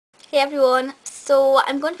Hey everyone, so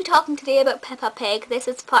I'm going to be talking today about Peppa Pig. This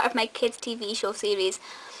is part of my kids TV show series,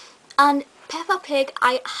 and Peppa Pig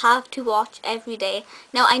I have to watch every day.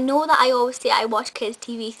 Now I know that I always say I watch kids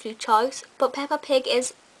TV through choice, but Peppa Pig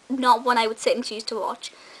is not one I would sit and choose to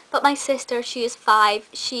watch. But my sister, she is 5,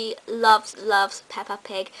 she loves Peppa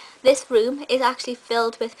Pig. This room is actually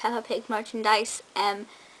filled with Peppa Pig merchandise.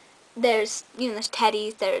 There's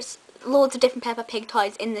teddies, there's loads of different Peppa Pig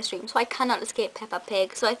toys in this room, so I cannot escape Peppa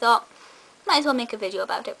Pig. So I thought, might as well make a video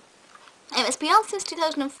about it. It's been on since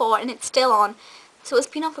 2004 and it's still on, so it's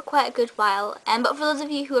been on for quite a good while. But for those of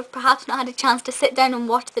you who have perhaps not had a chance to sit down and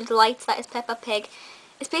watch the delights that is Peppa Pig,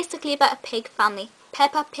 it's basically about a pig family.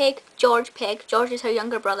 Peppa Pig, George is her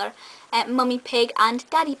younger brother, Mummy Pig and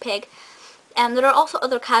Daddy Pig. There are also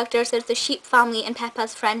other characters. There's the sheep family and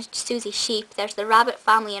Peppa's friend Suzy Sheep. There's the rabbit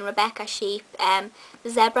family and Rebecca Sheep. The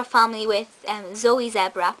zebra family with Zoe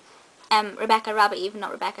Zebra. Rebecca Rabbit even,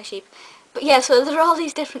 not Rebecca Sheep. But yeah, so there are all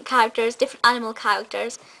these different characters, different animal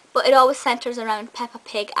characters, but it always centres around Peppa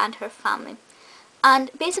Pig and her family.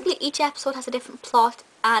 And basically each episode has a different plot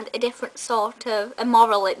and a different sort of a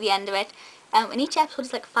moral at the end of it. And each episode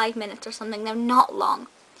is like 5 minutes or something. They're not long.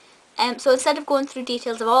 So instead of going through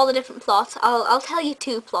details of all the different plots, I'll tell you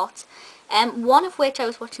 2 plots. One of which I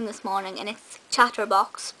was watching this morning, and it's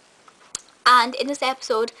Chatterbox. And in this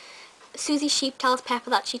episode, Suzy Sheep tells Peppa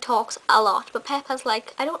that she talks a lot, but Peppa's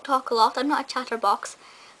like, I don't talk a lot, I'm not a chatterbox.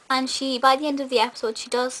 And by the end of the episode, she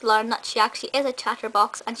does learn that she actually is a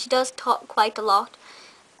chatterbox, and she does talk quite a lot.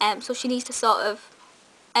 So she needs to sort of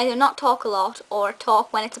either not talk a lot or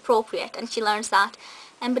talk when it's appropriate, and she learns that.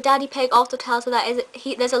 But Daddy Pig also tells her that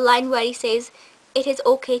there's a line where he says, it is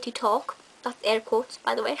okay to talk. That's air quotes,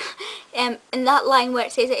 by the way. And that line where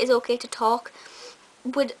it says it is okay to talk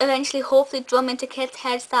would eventually hopefully drum into kids'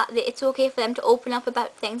 heads that it's okay for them to open up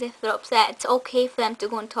about things if they're upset. It's okay for them to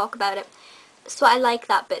go and talk about it. So I like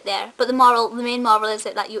that bit there. But the main moral is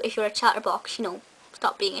that if you're a chatterbox,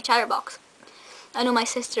 stop being a chatterbox. I know my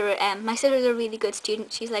sister's a really good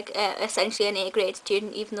student. She's like essentially an A grade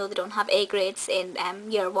student, even though they don't have A grades in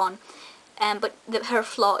year 1. But her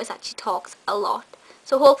flaw is that she talks a lot.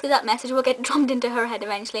 So hopefully that message will get drummed into her head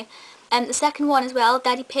eventually. The second one as well,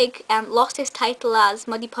 Daddy Pig lost his title as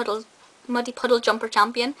Muddy Puddle Jumper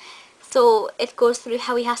Champion. So it goes through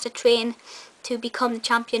how he has to train to become the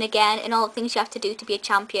champion again and all the things you have to do to be a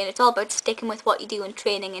champion. It's all about sticking with what you do in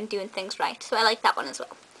training and doing things right. So I like that one as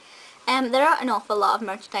well. There are an awful lot of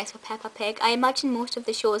merchandise for Peppa Pig. I imagine most of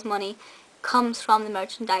the show's money comes from the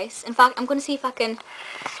merchandise. In fact, I'm going to see if I can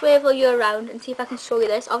swivel you around and see if I can show you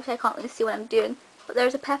this. Obviously I can't really see what I'm doing. But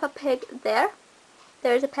there's a Peppa Pig there.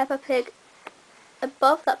 There's a Peppa Pig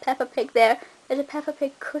above that Peppa Pig there. There's a Peppa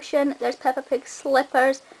Pig cushion. There's Peppa Pig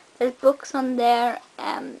slippers. There's books on there.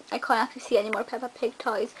 I can't actually see any more Peppa Pig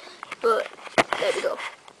toys. But there we go.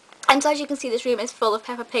 And so as you can see, this room is full of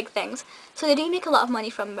Peppa Pig things. So they do make a lot of money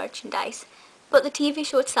from merchandise. But the TV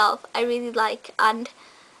show itself, I really like. And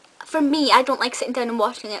for me, I don't like sitting down and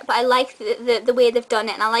watching it. But I like the way they've done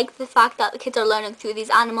it. And I like the fact that the kids are learning through these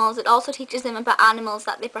animals. It also teaches them about animals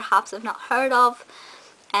that they perhaps have not heard of.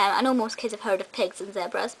 I know most kids have heard of pigs and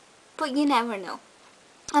zebras. But you never know.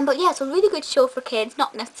 But yeah, it's a really good show for kids.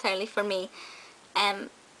 Not necessarily for me.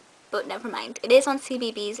 But never mind. It is on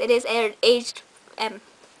CBeebies. It is aged...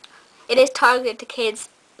 It is targeted to kids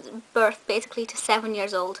birth basically to 7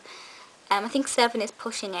 years old. I think 7 is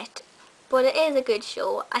pushing it. But it is a good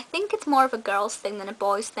show. I think it's more of a girls thing than a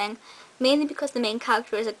boys thing. Mainly because the main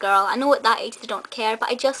character is a girl. I know at that age they don't care, but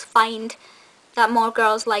I just find that more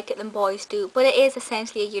girls like it than boys do. But it is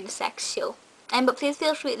essentially a unisex show. But please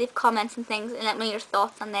feel free to leave comments and things and let me know your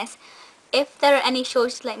thoughts on this. If there are any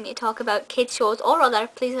shows you'd like me to talk about, kids shows or other,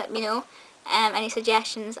 please let me know. Any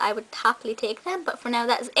suggestions, I would happily take them. But for now,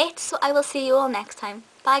 that is it. So I will see you all next time.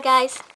 Bye, guys.